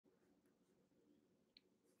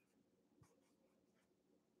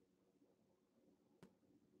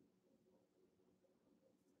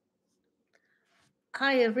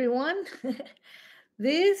Hi, everyone.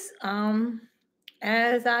 This,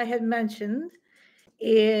 as I had mentioned,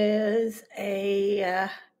 is an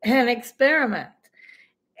experiment,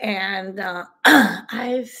 and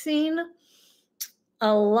I've seen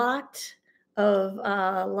a lot of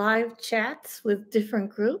live chats with different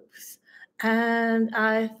groups, and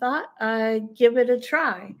I thought I'd give it a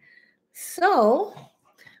try. So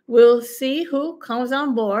we'll see who comes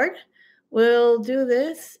on board. We'll do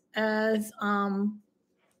this as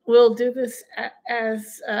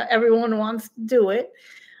everyone wants to do it.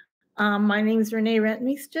 My name is Ren'ee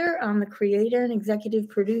Rentmeester. I'm the creator and executive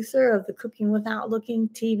producer of the Cooking Without Looking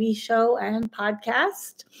TV show and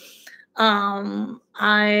podcast.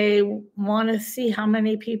 I want to see how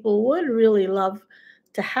many people would really love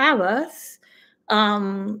to have us.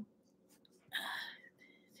 Um,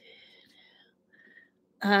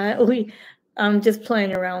 I'm just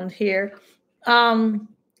playing around here. Um,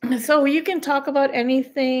 so you can talk about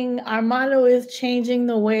anything. Our motto is changing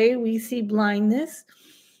the way we see blindness,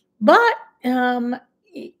 but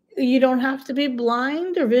you don't have to be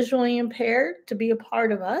blind or visually impaired to be a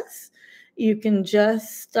part of us. You can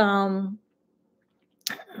just come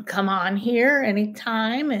on here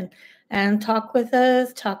anytime and talk with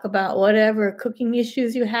us, talk about whatever cooking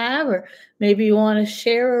issues you have, or maybe you want to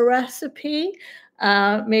share a recipe.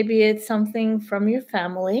 Maybe it's something from your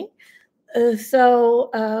family. So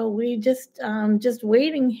we just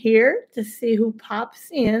waiting here to see who pops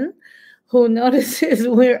in, who notices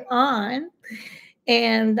we're on,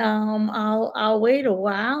 and I'll wait a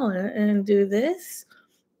while and do this.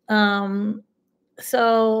 Um,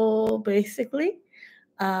 so basically,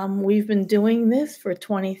 we've been doing this for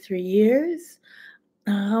 23 years.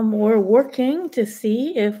 We're working to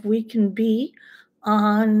see if we can be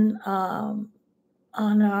on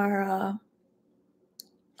on our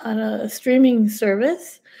on a streaming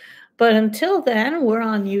service. But until then, we're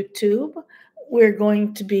on YouTube. We're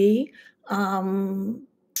going to be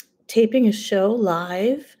taping a show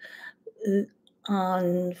live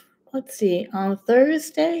on, let's see, on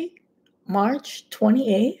Thursday, March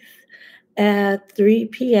 28th at 3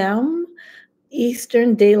 p.m.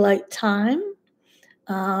 Eastern Daylight Time.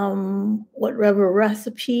 Whatever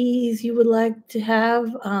recipes you would like to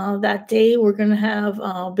have that day, we're going to have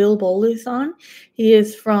Bill Bolus on. He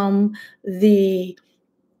is from the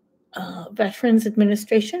Veterans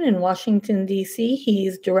Administration in Washington, D.C.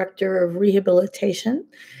 He's director of rehabilitation,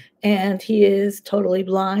 and he is totally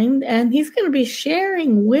blind. And he's going to be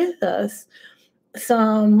sharing with us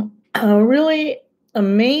some really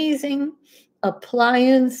amazing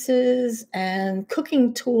appliances and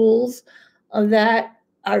cooking tools that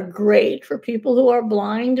are great for people who are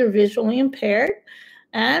blind or visually impaired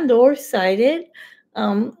and or sighted.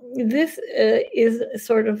 This is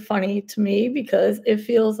sort of funny to me because it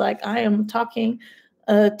feels like I am talking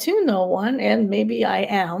to no one, and maybe I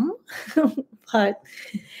am, but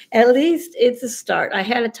at least it's a start. I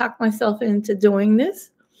had to talk myself into doing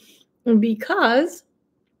this because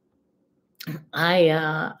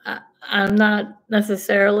I'm not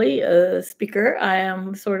necessarily a speaker. I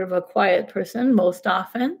am sort of a quiet person most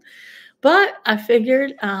often, but I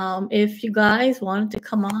figured if you guys wanted to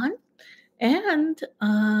come on and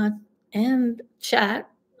chat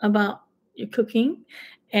about your cooking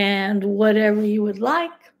and whatever you would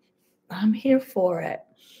like, I'm here for it.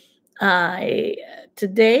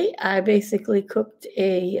 Today I basically cooked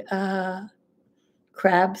a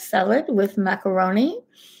crab salad with macaroni.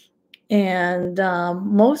 And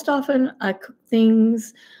most often I cook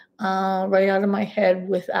things right out of my head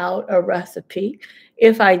without a recipe.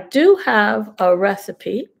 If I do have a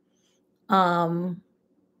recipe,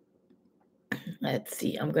 let's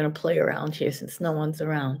see, I'm going to play around here since no one's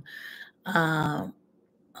around.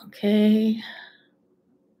 Okay.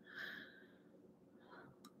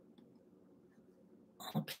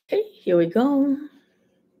 Okay, here we go.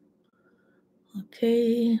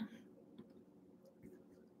 Okay.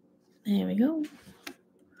 There we go.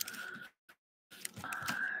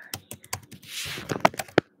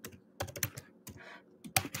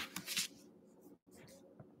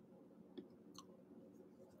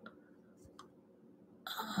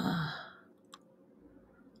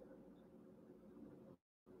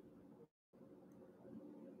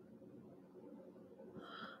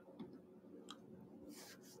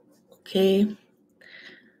 Okay.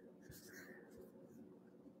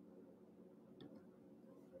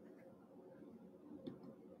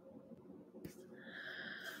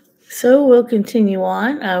 So we'll continue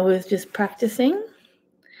on. I was just practicing.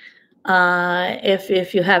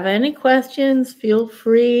 If you have any questions, feel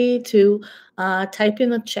free to type in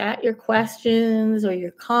the chat your questions or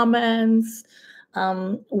your comments.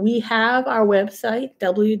 We have our website,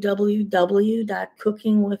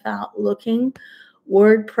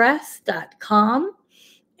 www.cookingwithoutlooking.wordpress.com.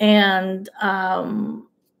 And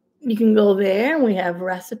you can go there, and we have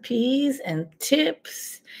recipes and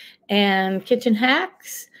tips and kitchen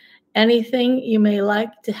hacks, anything you may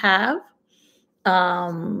like to have.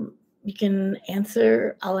 You can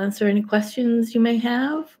I'll answer any questions you may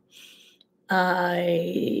have.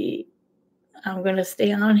 I'm going to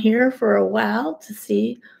stay on here for a while to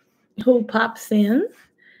see who pops in,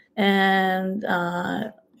 and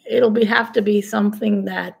have to be something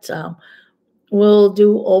that we'll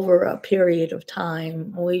do over a period of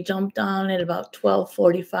time. We jumped on at about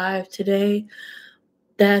 12:45 today.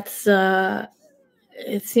 That's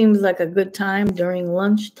it seems like a good time during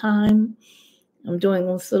lunchtime. I'm doing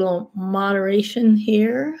this little moderation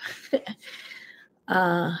here.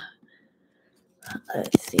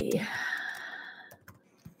 Let's see.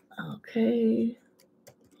 Okay.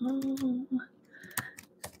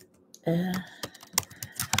 There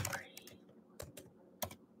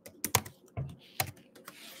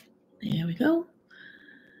we go.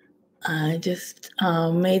 I just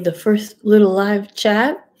made the first little live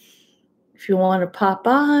chat. If you want to pop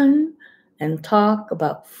on and talk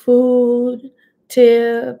about food,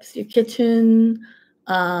 tips, your kitchen,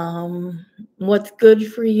 what's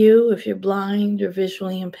good for you if you're blind or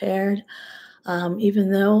visually impaired.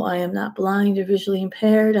 Even though I am not blind or visually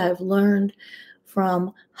impaired, I've learned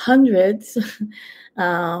from hundreds,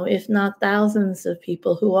 if not thousands of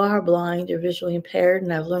people who are blind or visually impaired,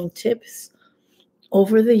 and I've learned tips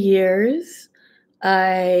over the years.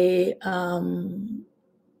 I've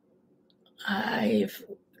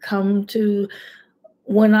come to,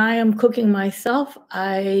 when I am cooking myself,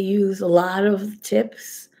 I use a lot of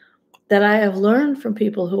tips that I have learned from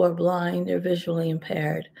people who are blind or visually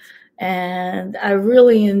impaired, and I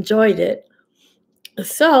really enjoyed it.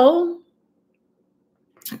 So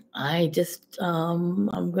I just,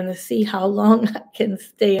 I'm going to see how long I can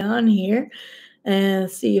stay on here and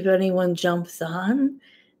see if anyone jumps on.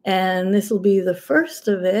 And this will be the first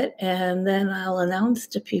of it. And then I'll announce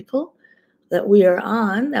to people that we are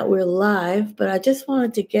on, that we're live. But I just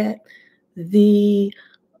wanted to get the,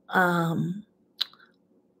 how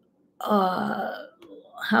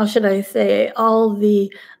should I say, all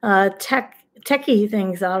the techie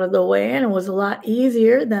things out of the way. And it was a lot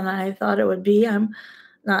easier than I thought it would be. I'm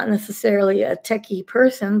not necessarily a techie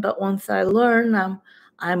person, but once I learn, I'm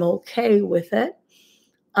okay with it.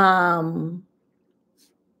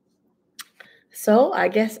 So I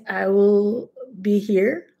guess I will be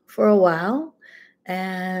here for a while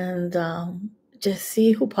and just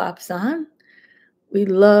see who pops on. We'd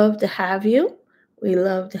love to have you. We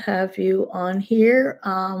love to have you on here.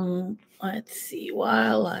 Let's see,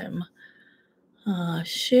 while I'm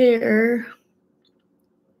share.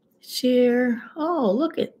 Oh,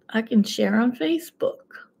 look it, I can share on Facebook.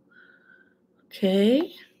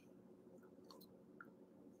 Okay.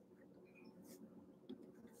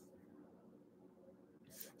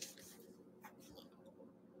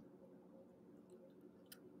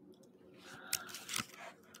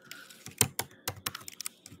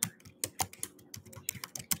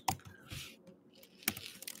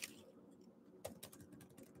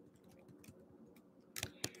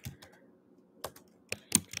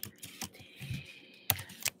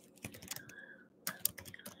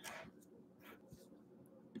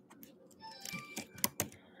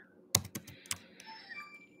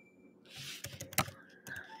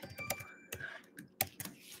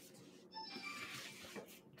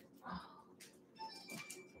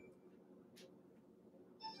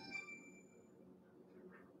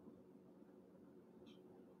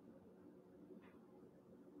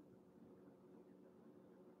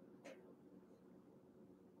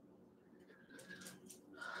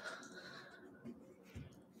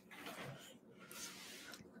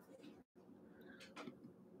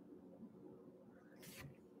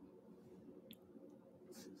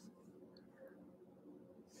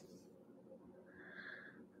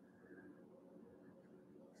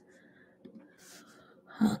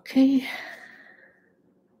 Okay.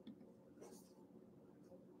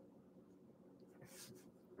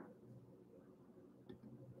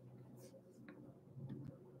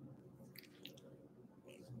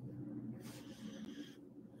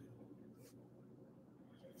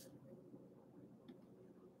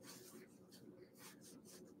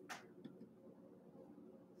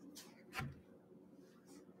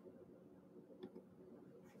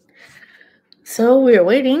 So we're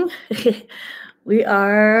waiting. We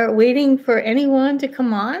are waiting for anyone to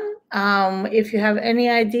come on. If you have any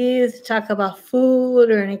ideas to talk about food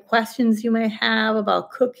or any questions you may have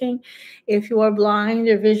about cooking, if you are blind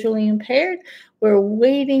or visually impaired, we're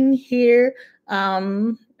waiting here.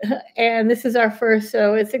 And this is our first,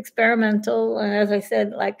 so it's experimental. And as I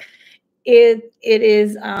said, like it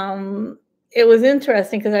is it was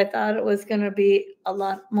interesting because I thought it was going to be a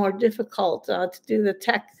lot more difficult to do the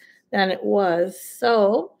tech than it was.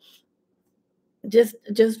 So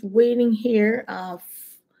just waiting here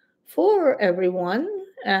for everyone.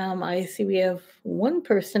 I see we have one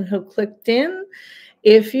person who clicked in.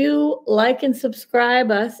 If you like and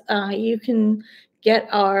subscribe us, you can get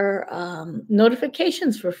our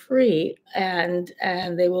notifications for free, and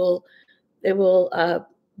they will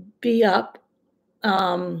be up.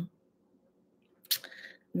 Um,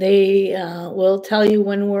 they will tell you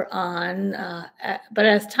when we're on, but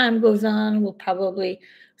as time goes on, we'll probably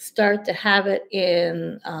start to have it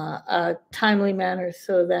in a timely manner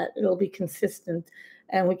so that it'll be consistent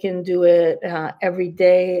and we can do it every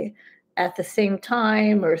day at the same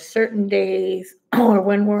time or certain days, or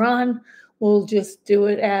when we're on, we'll just do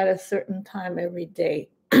it at a certain time every day.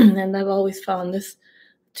 And I've always found this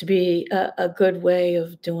to be a good way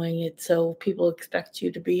of doing it, so people expect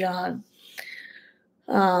you to be on.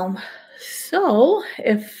 So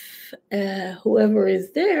if whoever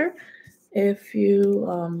is there, if you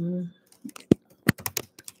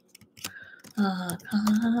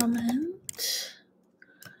comment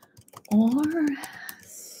or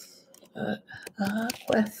ask a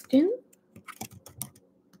question,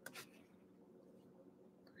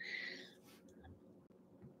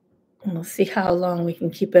 we'll see how long we can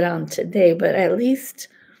keep it on today, but at least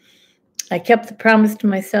I kept the promise to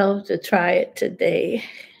myself to try it today.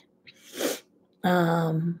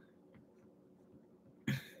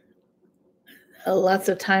 Lots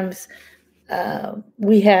of times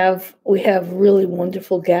we have really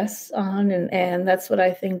wonderful guests on, and that's what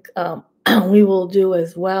I think we will do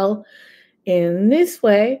as well. In this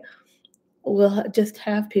way, we'll just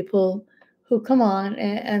have people who come on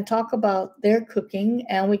and talk about their cooking,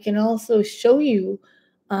 and we can also show you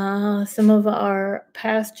some of our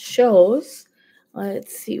past shows.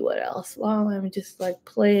 Let's see what else. While I'm just like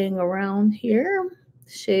playing around here,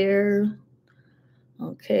 share.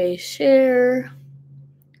 Okay, share,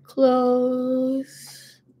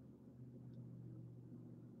 close.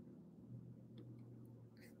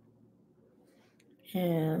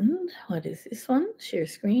 And what is this one? Share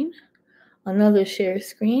screen. Another share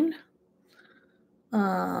screen.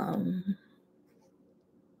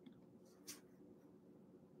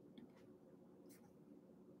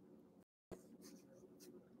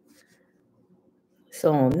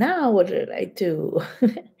 So now what did I do?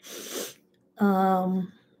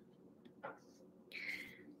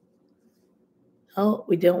 Oh,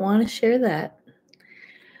 we don't want to share that.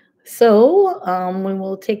 So we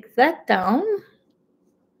will take that down.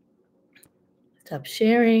 Stop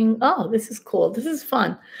sharing. Oh, this is cool. This is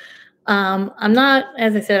fun. I'm not,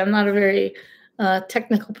 as I said, I'm not a very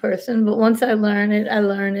technical person, but once I learn it,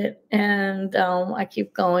 and I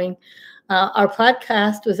keep going. Our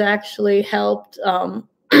podcast was actually helped. A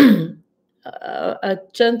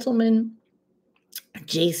gentleman,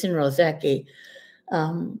 Jason Rozecki,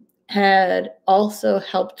 had also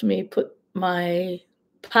helped me put my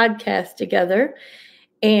podcast together,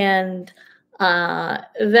 and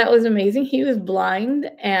that was amazing. He was blind,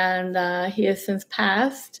 and he has since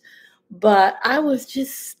passed, but I was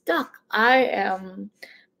just stuck.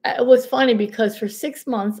 It was funny because for 6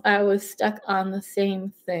 months I was stuck on the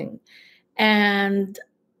same thing, and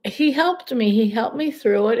he helped me. He helped me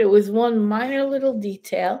through it. It was one minor little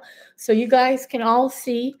detail. So you guys can all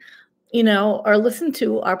see, or listen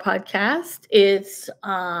to our podcast. It's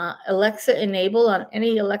Alexa enabled on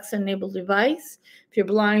any Alexa enabled device. If you're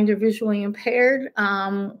blind or visually impaired,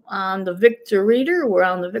 on the Victor Reader, we're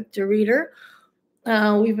on the Victor Reader.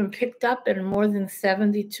 We've been picked up in more than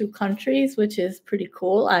 72 countries, which is pretty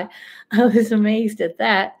cool. I was amazed at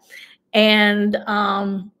that. And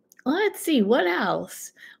let's see, what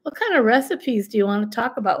else? What kind of recipes do you want to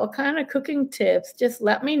talk about? What kind of cooking tips? Just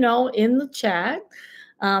let me know in the chat.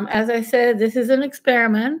 As I said, this is an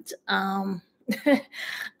experiment. I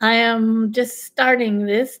am just starting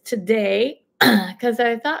this today because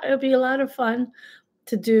I thought it would be a lot of fun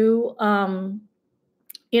to do,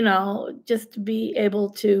 just to be able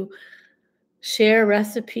to share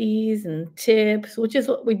recipes and tips, which is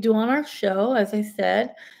what we do on our show. As I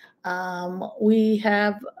said, we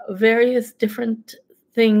have various different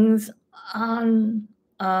things on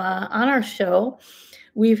our show.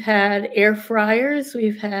 We've had air fryers.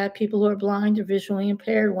 We've had people who are blind or visually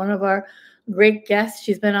impaired. One of our great guest.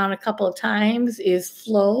 She's been on a couple of times, is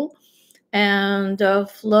Flo. And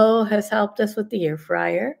Flo has helped us with the air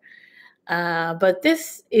fryer. But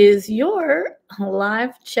this is your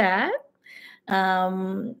live chat.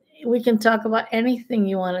 We can talk about anything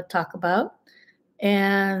you want to talk about,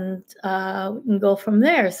 and we can go from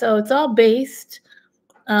there. So it's all based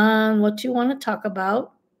on what you want to talk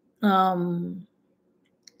about.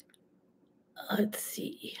 Let's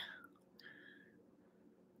see.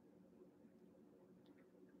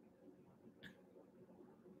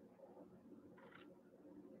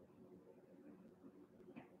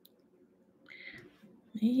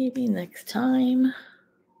 Maybe next time.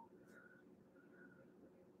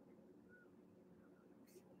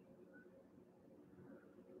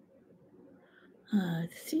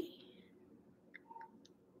 Let's see.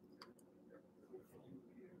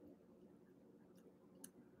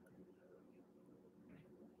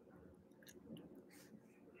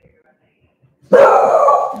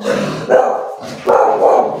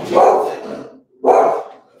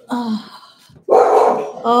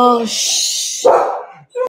 Oh, shh.